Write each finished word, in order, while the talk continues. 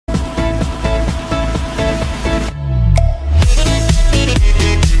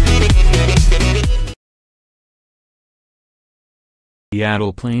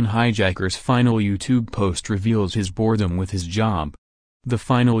Seattle plane hijacker's final YouTube post reveals his boredom with his job. The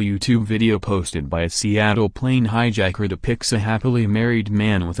final YouTube video posted by a Seattle plane hijacker depicts a happily married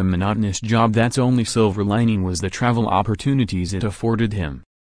man with a monotonous job that's only silver lining was the travel opportunities it afforded him.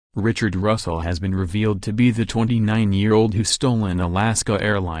 Richard Russell has been revealed to be the 29-year-old who stole an Alaska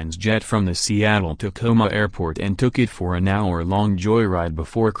Airlines jet from the Seattle-Tacoma Airport and took it for an hour-long joyride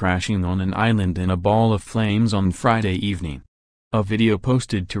before crashing on an island in a ball of flames on Friday evening. A video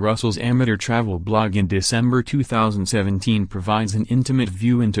posted to Russell's amateur travel blog in December 2017 provides an intimate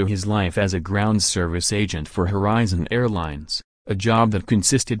view into his life as a ground service agent for Alaska Airlines, a job that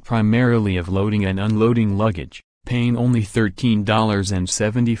consisted primarily of loading and unloading luggage, paying only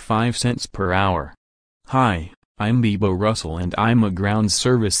 $13.75 per hour. Hi, I'm Bebo Russell and I'm a ground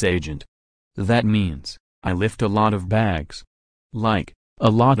service agent. That means, I lift a lot of bags. Like, a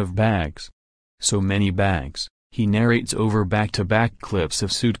lot of bags. So many bags. He narrates over back-to-back clips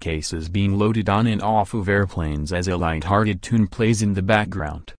of suitcases being loaded on and off of airplanes as a light-hearted tune plays in the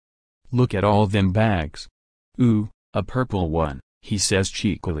background. Look at all them bags. Ooh, a purple one, he says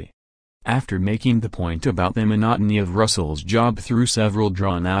cheekily. After making the point about the monotony of Russell's job through several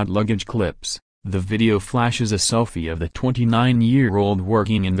drawn-out luggage clips, the video flashes a selfie of the 29-year-old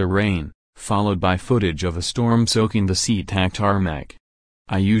working in the rain, followed by footage of a storm soaking the SeaTac tarmac.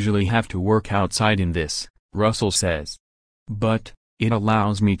 I usually have to work outside in this, Russell says. But, it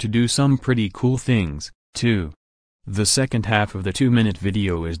allows me to do some pretty cool things, too. The second half of the 2-minute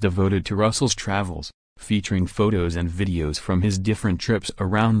video is devoted to Russell's travels, featuring photos and videos from his different trips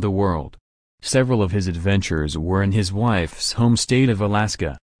around the world. Several of his adventures were in his wife's home state of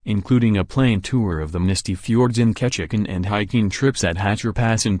Alaska, including a plane tour of the misty fjords in Ketchikan and hiking trips at Hatcher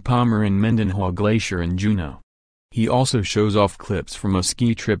Pass in Palmer and Mendenhall Glacier in Juneau. He also shows off clips from a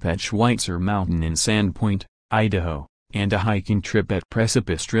ski trip at Schweitzer Mountain in Sandpoint, Idaho, and a hiking trip at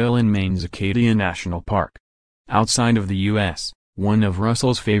Precipice Trail in Maine's Acadia National Park. Outside of the U.S., one of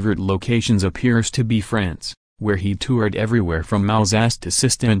Russell's favorite locations appears to be France, where he toured everywhere from Alsace to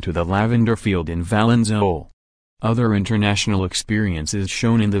Sistan to the Lavender Field in Valenzole. Other international experiences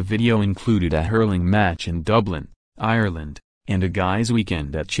shown in the video included a hurling match in Dublin, Ireland, and a guys'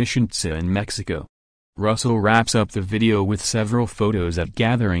 weekend at Chichen Itza in Mexico. Russell wraps up the video with several photos at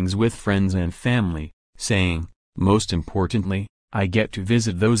gatherings with friends and family, saying, "Most importantly, I get to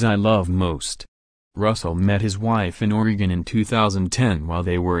visit those I love most." Russell met his wife in Oregon in 2010 while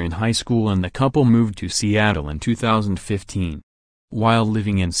they were in high school and the couple moved to Seattle in 2015. While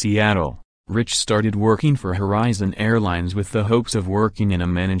living in Seattle, Rich started working for Alaska Airlines with the hopes of working in a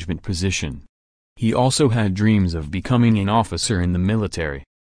management position. He also had dreams of becoming an officer in the military.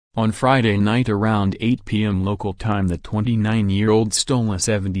 On Friday night around 8 p.m. local time, the 29-year-old stole a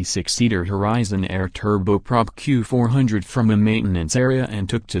 76-seater Horizon Air turboprop Q400 from a maintenance area and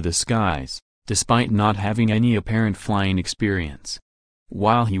took to the skies, despite not having any apparent flying experience.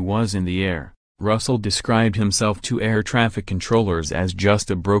 While he was in the air, Russell described himself to air traffic controllers as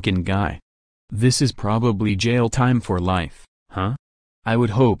just a broken guy. "This is probably jail time for life, huh? I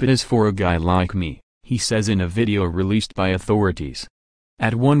would hope it is for a guy like me," he says in a video released by authorities.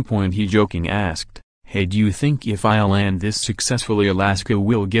 At one point he joking asked, "Hey, do you think if I land this successfully Alaska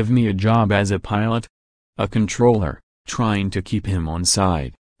will give me a job as a pilot?" A controller, trying to keep him on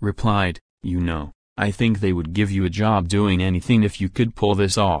side, replied, "You know, I think they would give you a job doing anything if you could pull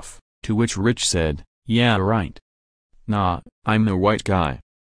this off," to which Rich said, "Yeah, right. Nah, I'm a white guy."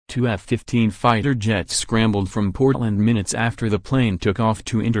 Two F-15 fighter jets scrambled from Portland minutes after the plane took off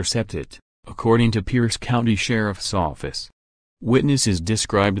to intercept it, according to Pierce County Sheriff's Office. Witnesses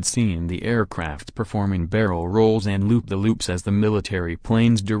described seeing the aircraft performing barrel rolls and loop-the-loops as the military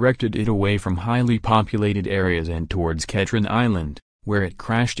planes directed it away from highly populated areas and towards Ketchikan Island, where it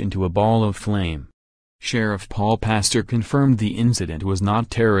crashed into a ball of flame. Sheriff Paul Pastor confirmed the incident was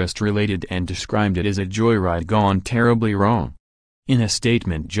not terrorist-related and described it as a joyride gone terribly wrong. In a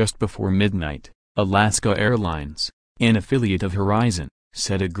statement just before midnight, Alaska Airlines, an affiliate of Horizon,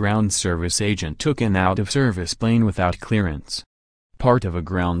 said a ground service agent took an out-of-service plane without clearance. Part of a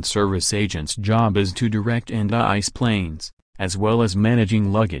ground service agent's job is to direct and ice planes, as well as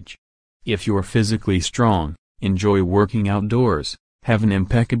managing luggage. If you're physically strong, enjoy working outdoors, have an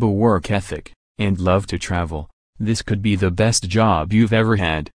impeccable work ethic, and love to travel, this could be the best job you've ever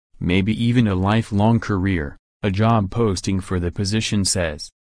had, maybe even a lifelong career, a job posting for the position says.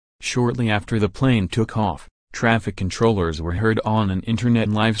 Shortly after the plane took off, traffic controllers were heard on an internet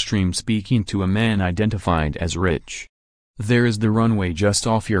livestream speaking to a man identified as Rich. "There is the runway just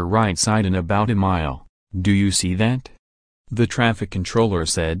off your right side in about a mile, do you see that?" the traffic controller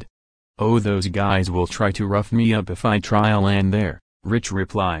said. "Oh, those guys will try to rough me up if I try to land there, Rich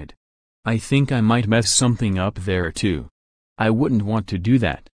replied. I think I might mess something up there too. I wouldn't want to do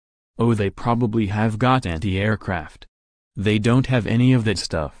that. Oh, they probably have got anti-aircraft. They don't have any of that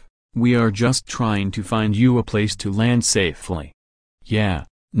stuff. We are just trying to find you a place to land safely. Yeah,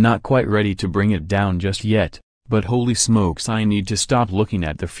 not quite ready to bring it down just yet, but holy smokes, I need to stop looking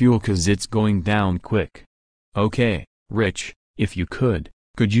at the fuel 'cause it's going down quick. Okay, Rich, if you could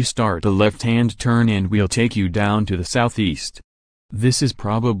you start a left-hand turn and we'll take you down to the southeast. This is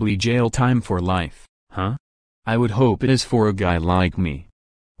probably jail time for life, huh? I would hope it is for a guy like me.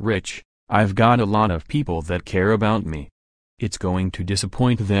 Rich, I've got a lot of people that care about me. It's going to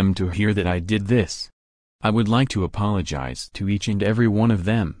disappoint them to hear that I did this. I would like to apologize to each and every one of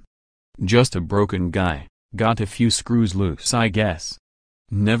them. Just a broken guy, got a few screws loose I guess.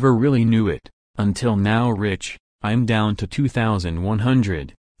 Never really knew it, until now. Rich, I'm down to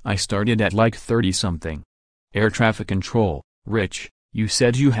 2,100, I started at like 30-something. Air traffic control, Rich, you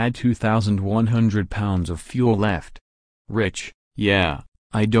said you had 2,100 pounds of fuel left. Rich, yeah,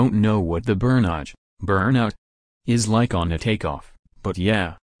 I don't know what the burnout is like on a takeoff, but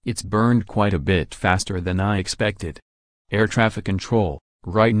yeah, it's burned quite a bit faster than I expected. Air traffic control,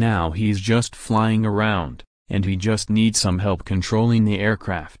 right now he's just flying around, and he just needs some help controlling the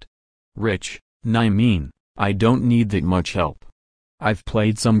aircraft. Rich, I don't need that much help. I've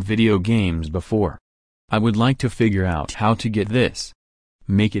played some video games before. I would like to figure out how to get this.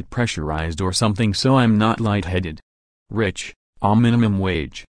 Make it pressurized or something so I'm not lightheaded. Rich, minimum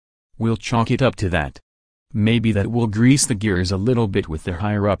wage. We'll chalk it up to that. Maybe that will grease the gears a little bit with the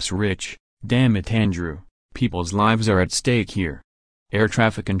higher-ups. Rich, damn it Andrew, people's lives are at stake here. Air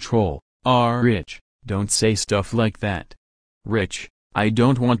traffic control, Rich, don't say stuff like that. Rich, I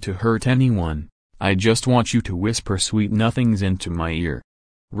don't want to hurt anyone, I just want you to whisper sweet nothings into my ear.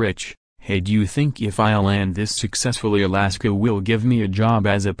 Rich, hey, do you think if I land this successfully Alaska will give me a job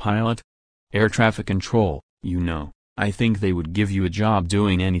as a pilot? Air traffic control, I think they would give you a job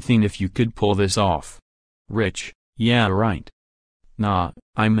doing anything if you could pull this off. Rich, yeah right. Nah,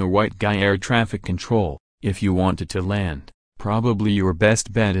 I'm a white guy. Air traffic control, if you wanted to land, probably your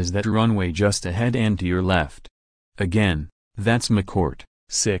best bet is that runway just ahead and to your left. Again, that's McCourt,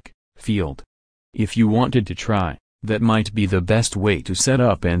 sick, field. If you wanted to try, that might be the best way to set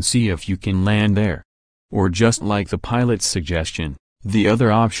up and see if you can land there. Or just like the pilot's suggestion, the other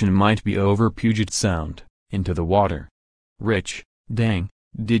option might be over Puget Sound, into the water. Rich, dang,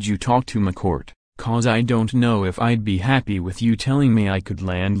 did you talk to McCourt? 'Cause I don't know if I'd be happy with you telling me I could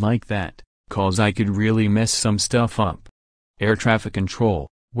land like that, 'cause I could really mess some stuff up. Air traffic control,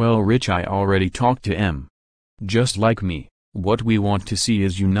 well Rich, I already talked to M. Just like me, what we want to see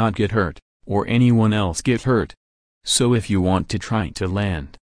is you not get hurt, or anyone else get hurt. So if you want to try to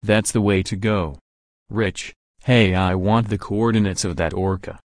land, that's the way to go. Rich, hey, I want the coordinates of that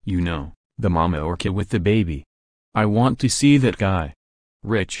orca, the mama orca with the baby. I want to see that guy.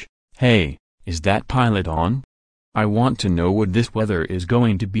 Rich, hey, is that pilot on? I want to know what this weather is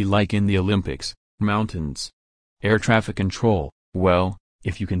going to be like in the Olympics, mountains. Air traffic control, well,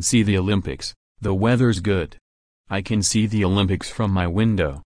 if you can see the Olympics, the weather's good. I can see the Olympics from my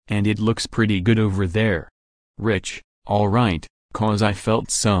window, and it looks pretty good over there. Rich, alright, 'cause I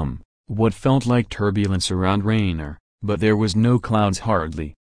felt what felt like turbulence around Rainer, but there was no clouds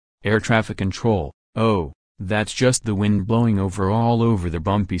hardly. Air traffic control, oh, that's just the wind blowing all over the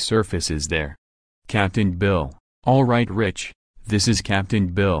bumpy surfaces there. Captain Bill, alright Rich, this is Captain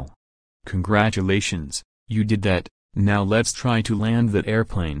Bill. Congratulations, you did that, now let's try to land that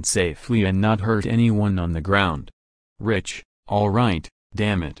airplane safely and not hurt anyone on the ground. Rich, alright,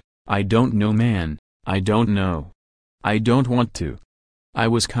 damn it, I don't know man, I don't know. I don't want to. I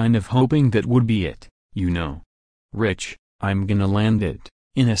was kind of hoping that would be it, Rich, I'm gonna land it,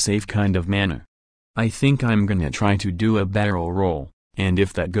 in a safe kind of manner. I think I'm gonna try to do a barrel roll, and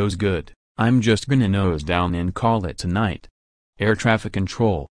if that goes good, I'm just gonna nose down and call it tonight. Air traffic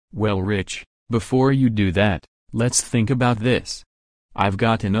control, well Rich, before you do that, let's think about this. I've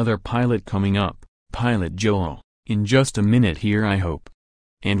got another pilot coming up, Pilot Joel, in just a minute here I hope.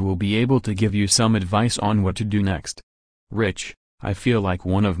 And we'll be able to give you some advice on what to do next. Rich, I feel like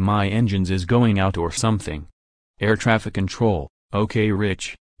one of my engines is going out or something. Air traffic control, okay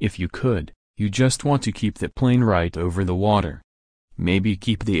Rich, if you could, you just want to keep the plane right over the water. Maybe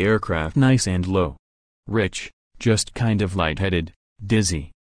keep the aircraft nice and low. Rich, just kind of lightheaded,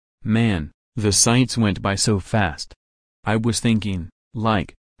 dizzy. Man, the sights went by so fast. I was thinking,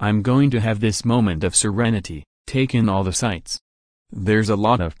 I'm going to have this moment of serenity, take in all the sights. There's a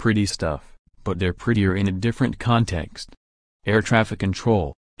lot of pretty stuff, but they're prettier in a different context. Air traffic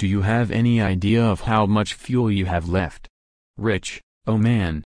control, do you have any idea of how much fuel you have left? Rich, Oh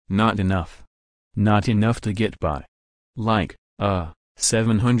man, not enough. Not enough to get by. Like,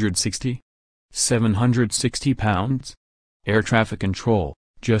 760? 760 pounds? Air traffic control,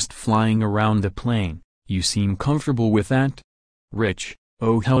 just flying around the plane, you seem comfortable with that? Rich,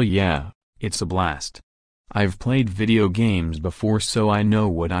 oh hell yeah, it's a blast. I've played video games before so I know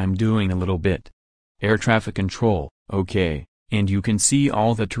what I'm doing a little bit. Air traffic control, okay, and you can see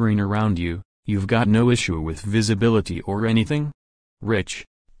all the terrain around you, you've got no issue with visibility or anything? Rich,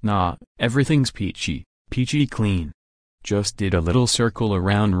 nah, everything's peachy clean. Just did a little circle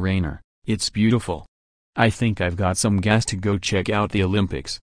around Rainer, it's beautiful. I think I've got some gas to go check out the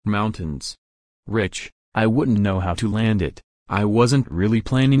Olympics, mountains. Rich, I wouldn't know how to land it, I wasn't really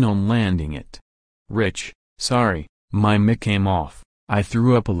planning on landing it. Rich, sorry, my mic came off, I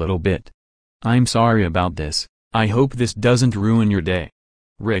threw up a little bit. I'm sorry about this, I hope this doesn't ruin your day.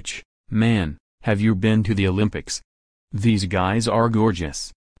 Rich, man, have you been to the Olympics? These guys are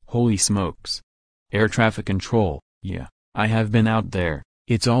gorgeous. Holy smokes. Air traffic control, yeah, I have been out there,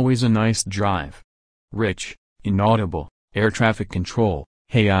 it's always a nice drive. Rich, inaudible, air traffic control,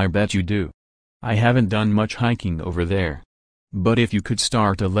 hey I bet you do. I haven't done much hiking over there. But if you could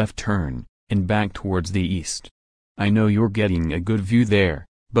start a left turn, and back towards the east. I know you're getting a good view there,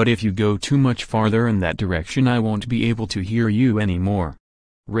 but if you go too much farther in that direction I won't be able to hear you anymore.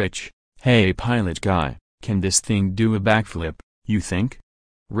 Rich, hey pilot guy, can this thing do a backflip, you think?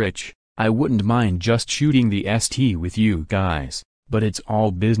 Rich, I wouldn't mind just shooting the ST with you guys, but it's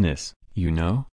all business, you know?